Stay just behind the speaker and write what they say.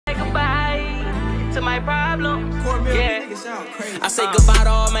to my problem. Yeah. I say goodbye to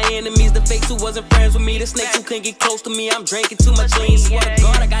all my enemies, the fakes who wasn't friends with me, the snakes who couldn't get close to me. I'm drinking too much lean. Swear to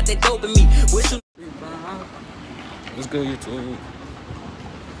God, I got that dope in me. Wish you. Let's go YouTube.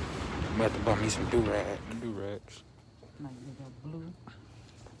 I'm about to buy me some do-rags. Blue.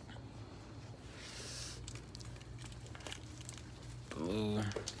 Blue.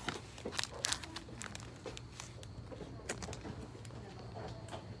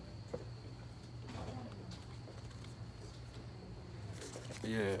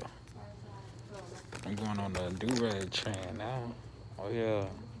 Yeah. I'm going on the do-rag train now. Oh yeah.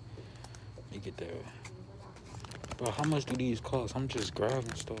 Let me get there. Bro, how much do these cost? I'm just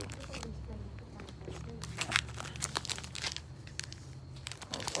grabbing stuff.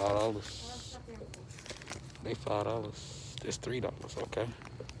 $5. They $5. It's $3. Okay.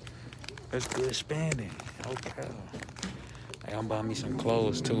 That's good spending. Okay. Hey, I'm buying me some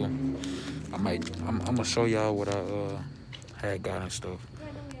clothes too. I'm gonna show y'all what I had got and stuff.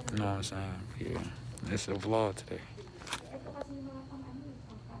 You know what I'm saying? Yeah. It's a vlog today.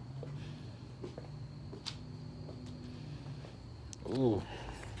 Ooh.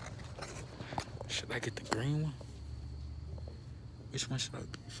 Should I get the green one? Which one should I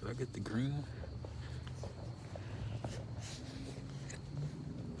get? Should I get the green one?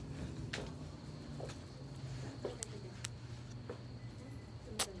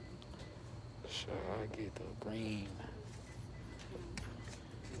 Should I get the green?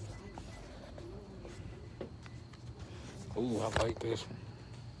 Ooh, I like this one.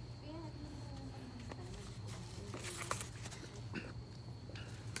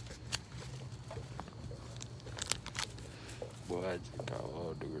 Boy, I just got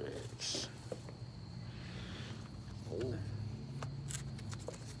all the reds. Oh.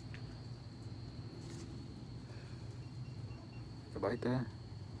 You like that?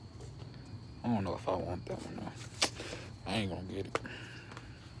 I don't know if I want that one though. I ain't gonna get it.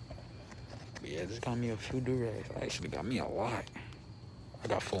 But yeah, just got me a few do-rags. I actually got me a lot. I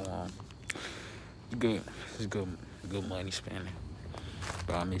got full on. It's good. It's good money spending.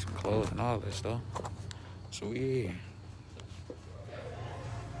 Buy me some clothes and all that stuff. So yeah.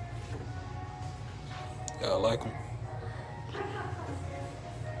 Y'all like them?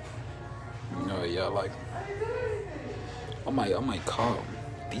 You know, y'all like them. I might call them.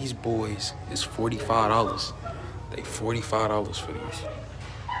 These boys is $45. They $45 for these.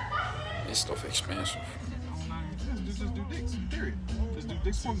 This stuff expensive. Just do Dick's, period. Just do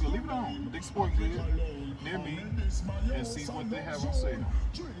Dick's Sport Good. Leave it on. Dick's Sport Good near me and see what they have on sale.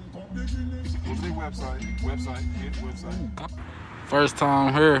 Go to their website. First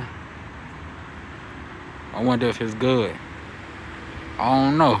time here. I wonder if it's good. I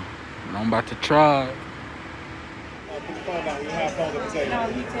don't know. I'm about to try it. No,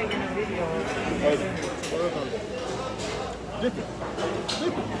 you taking a video.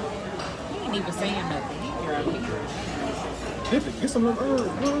 He ain't even saying nothing. He girl, Dip it. Get some of them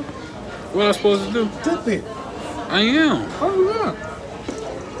herbs, bro. What am I supposed to do? Dip it. I am. Oh, yeah.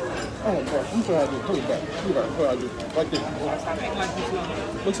 Oh, bro. I'm sure I do. Put it back. What I do. Right there.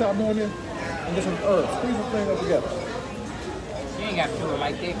 Look how I'm doing it. And get some herbs. Squeeze the thing up together. You ain't got to do it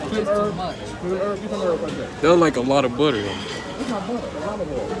like that because it's too much. Get some herbs right there. They're like a lot of butter. It's not butter. It's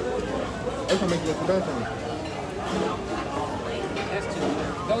olive oil. That's gonna make you a bad thing. That's too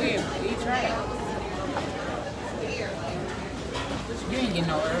much. Go ahead. Eat right. You ain't getting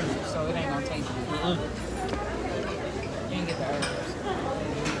no herbs, so it ain't gonna taste good. You ain't get the herbs.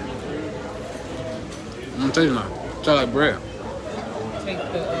 I'm gonna tell you now. It's like bread. Take the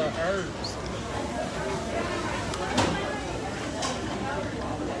herbs.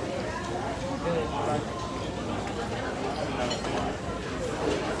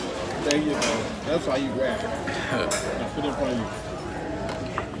 There you go. That's how you grab it. Now put it in front of you.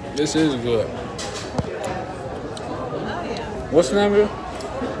 This is good. What's the name of it?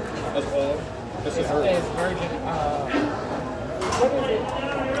 That's a herb. It's virgin. What is it?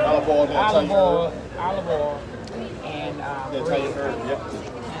 Olive oil. Olive oil, and Italian herb. Yep.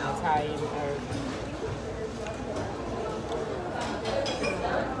 and Italian herb.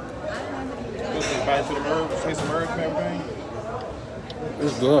 Listen, bite to the herbs. Taste some herbs and everything.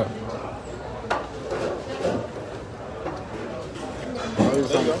 It's good.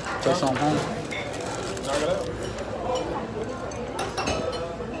 Take some home. Knock it out.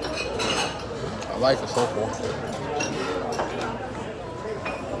 I like it so far.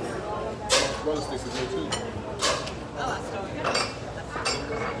 Brother sticks is here too.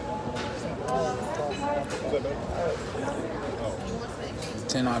 What's that, baby? Oh.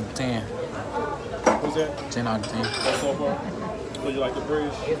 10 out of 10. What's that? 10 out of 10. That's so far? Would you like the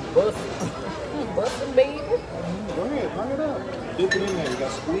bridge? It's busting. Busting, baby. Go ahead, knock it out. Dip it in there. You got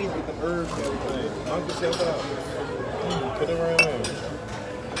to squeeze with the herbs and everything. Knock yourself out. Put it right there.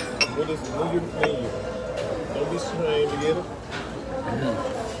 Move your menu. Don't be ashamed to get it.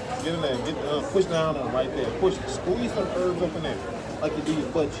 Get in there. Push down on it right there. Squeeze some herbs up in there. Like you do your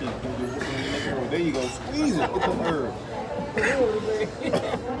butt cheek. There you go. Squeeze it. Get some herbs.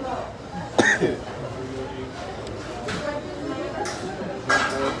 Yeah.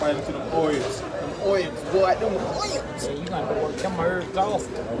 Fight into them oils. Them oils, boy. Them oils. So you got to work them herbs off.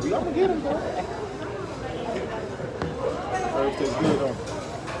 I'm going to get them, boy. Herbs taste good, don't they?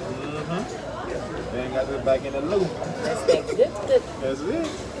 They ain't got that back in the loop. That's that good. That's it. They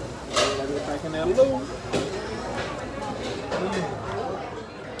ain't got that back in that loop.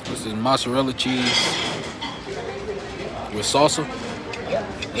 This is mozzarella cheese with salsa. Yep.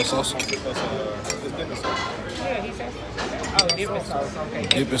 That's salsa. It's dipping sauce. Yeah, he said. Oh, dipping sauce. Okay.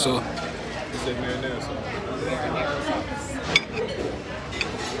 Dipping sauce. He said marinara sauce. Marinara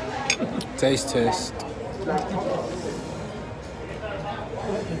sauce. Taste test.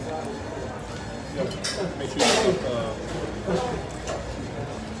 Make sure you put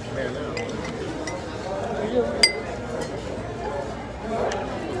marinara.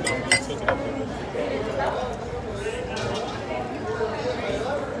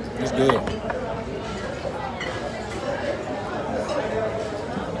 It's good.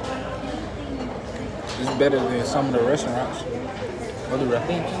 It's better than some of the restaurants. Other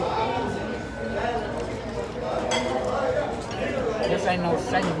restaurants. This ain't no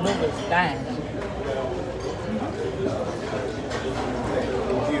St. Louis dime.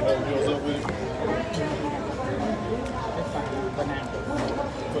 You know what's up with it? It's fine for now.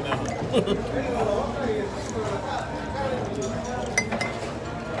 For now.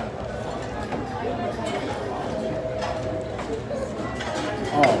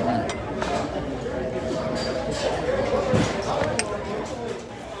 Oh man.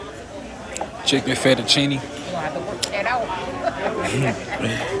 Chicken fettuccine. You gonna have to work that out.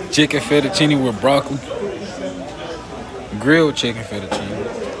 Chicken fettuccine with broccoli. Grilled chicken fettuccine.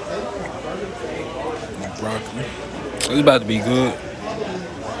 With broccoli. It's about to be good.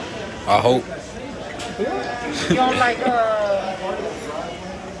 I hope. You don't like I'm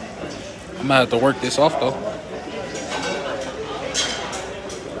gonna have to work this off though.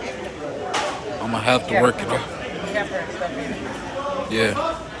 I'm gonna have to work it off. pepper and stuff in it?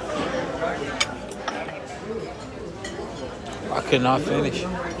 Yeah. I could not finish.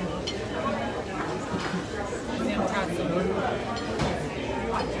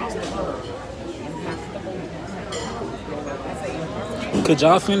 Could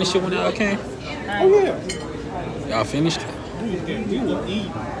y'all finish it when y'all came? Oh yeah. Y'all finished it? We will eat.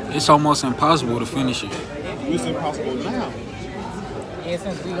 It's almost impossible to finish it. It's impossible now. Yeah,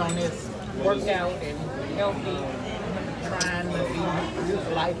 since we on this workout and healthy, trying to be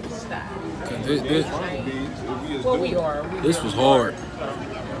lifestyle. 'Cause Well, we are. this was hard.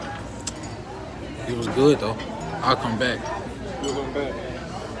 It was good though. I'll come back. We'll come back.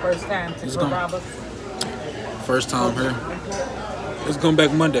 First time to It's gonna- Roberts. First time here. Let's come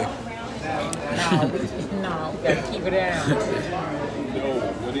back Monday. No, no, gotta keep it down. No,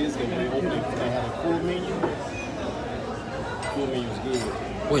 what is it? They open it. They have a full menu. Full menu is good.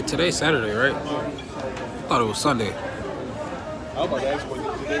 Wait, today's Saturday, right? I thought it was Sunday. I was about to ask what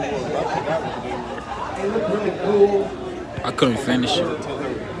today was. I forgot what today was. I couldn't finish it.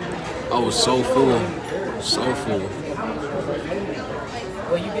 I was so full. So full.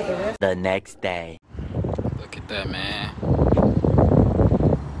 Well, you get the rest. The next day. Look at that, man.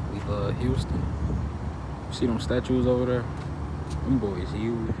 We love Houston. See them statues over there? Them boys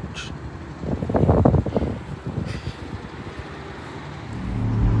huge.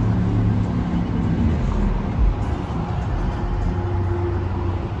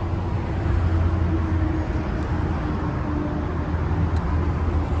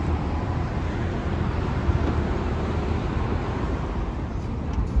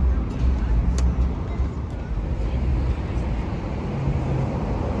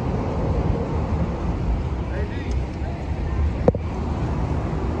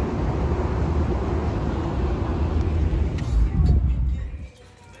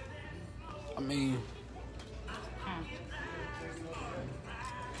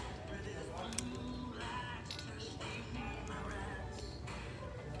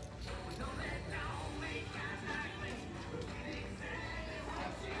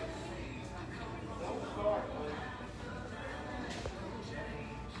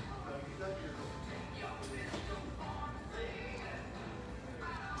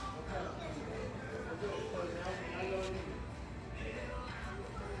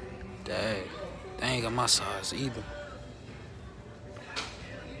 ain't got my size either.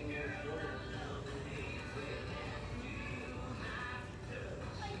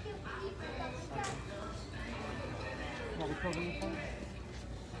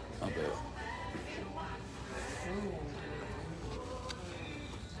 My bad.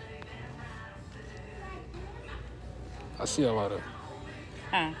 I see a lot of.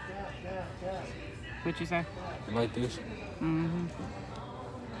 Huh? What you say? You like this? Mm-hmm.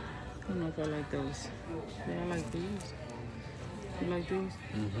 I don't know if I like those. Yeah, I like these. You like these?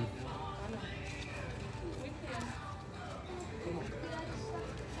 Mm-hmm.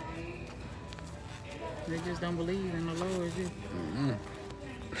 They just don't believe in the Lord, is it?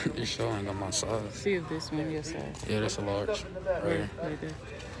 Mm-hmm. This show ain't got my size. See if this one your size. Yeah, that's a large. Right here. Right there.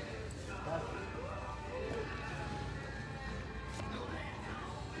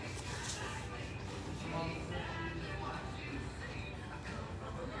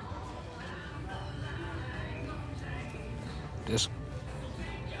 This.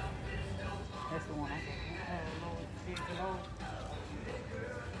 That's the one.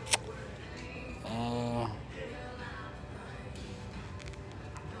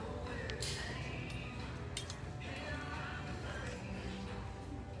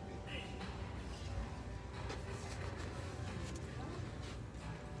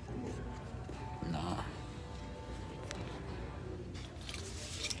 Nah.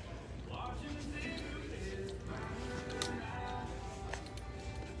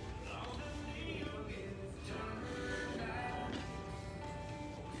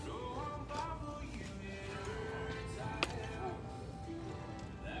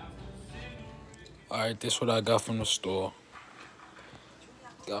 Alright, this what I got from the store.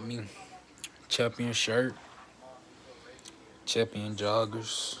 Got me champion shirt, champion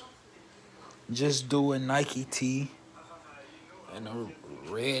joggers, just do a Nike tee, and a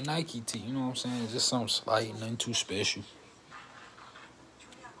red Nike tee, you know what I'm saying? Just something slight, nothing too special.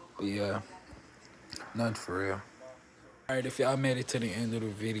 But yeah, nothing for real. Alright, if y'all made it to the end of the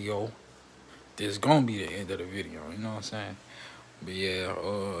video, this gonna be the end of the video, you know what I'm saying? But yeah,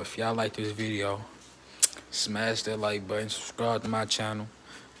 if y'all like this video, smash that like button, subscribe to my channel,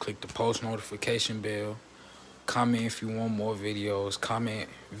 click the post notification bell, comment if you want more videos, comment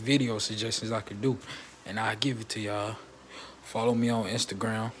video suggestions I could do, and I'll give it to y'all. Follow me on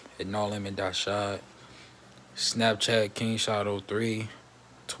Instagram at nolimit.shad, Snapchat Kingshad03,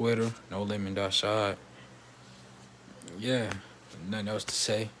 Twitter nolimit.shad. Yeah, nothing else to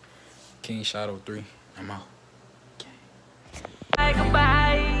say. Kingshad03, I'm out.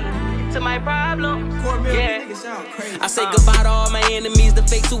 Goodbye to my problem. Yeah. I say goodbye to all my enemies, the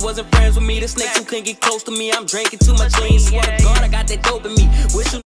fakes who wasn't friends with me, the snakes who couldn't get close to me. I'm drinking too much lean. Swear to God, I got that dope in me. Wish you